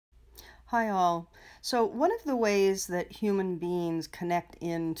Hi all. So one of the ways that human beings connect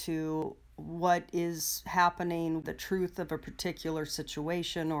into what is happening, the truth of a particular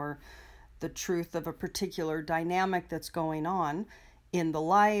situation or the truth of a particular dynamic that's going on in the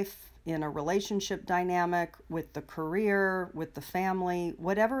life, in a relationship dynamic, with the career, with the family,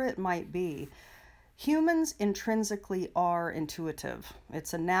 whatever it might be. Humans intrinsically are intuitive.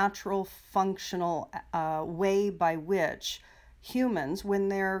 It's a natural, functional way by which humans, when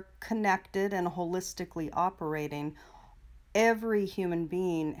they're connected and holistically operating, every human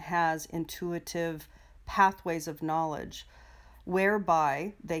being has intuitive pathways of knowledge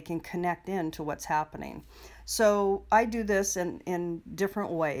whereby they can connect into what's happening. So I do this in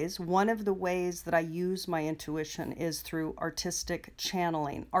different ways. One of the ways that I use my intuition is through artistic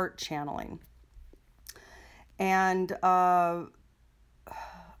channeling, art channeling. And I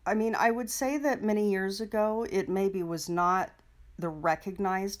would say that many years ago, it maybe was not the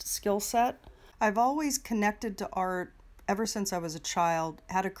recognized skill set. I've always connected to art ever since I was a child,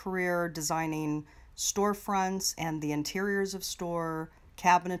 had a career designing storefronts and the interiors of store,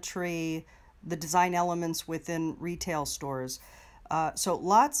 cabinetry, the design elements within retail stores. So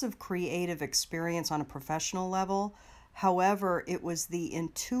lots of creative experience on a professional level. However, it was the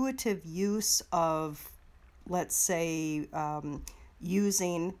intuitive use of, let's say,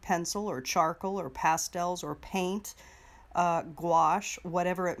 using pencil or charcoal or pastels or paint, gouache,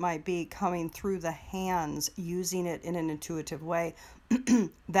 whatever it might be, coming through the hands, using it in an intuitive way.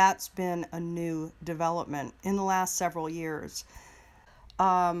 That's been a new development in the last several years.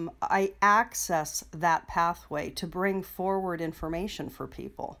 I access that pathway to bring forward information for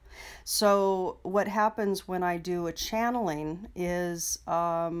people. So what happens when I do a channeling is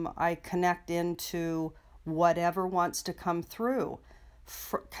I connect into whatever wants to come through,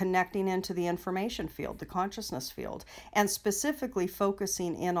 connecting into the information field, the consciousness field, and specifically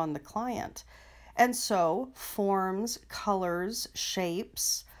focusing in on the client. And so forms, colors,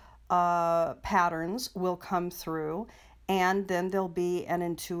 shapes, patterns will come through, and then there'll be an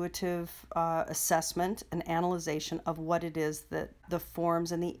intuitive assessment, an analyzation of what it is that the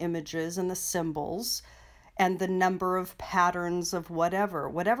forms and the images and the symbols and the number of patterns of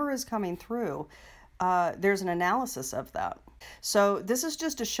whatever is coming through. There's an analysis of that. So this is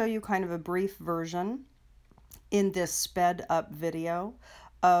just to show you kind of a brief version in this sped up video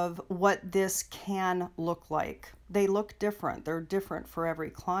of what this can look like. They look different. They're different for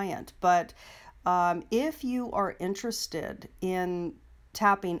every client. But if you are interested in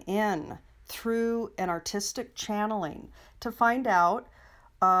tapping in through an artistic channeling to find out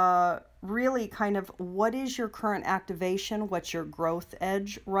really kind of what is your current activation, what's your growth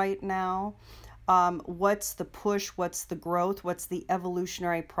edge right now, what's the push, what's the growth, what's the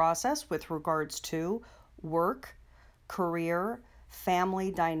evolutionary process with regards to work, career,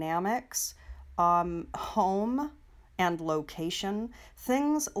 family dynamics, home and location,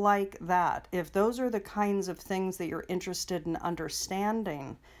 things like that. If those are the kinds of things that you're interested in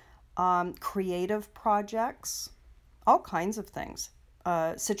understanding, creative projects, all kinds of things,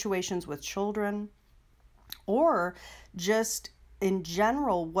 situations with children, or just in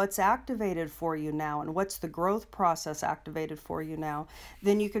general, what's activated for you now and what's the growth process activated for you now,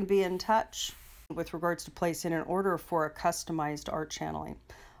 then you can be in touch with regards to placing an order for a customized art channeling.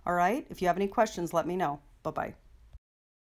 All right, if you have any questions, let me know. Bye-bye.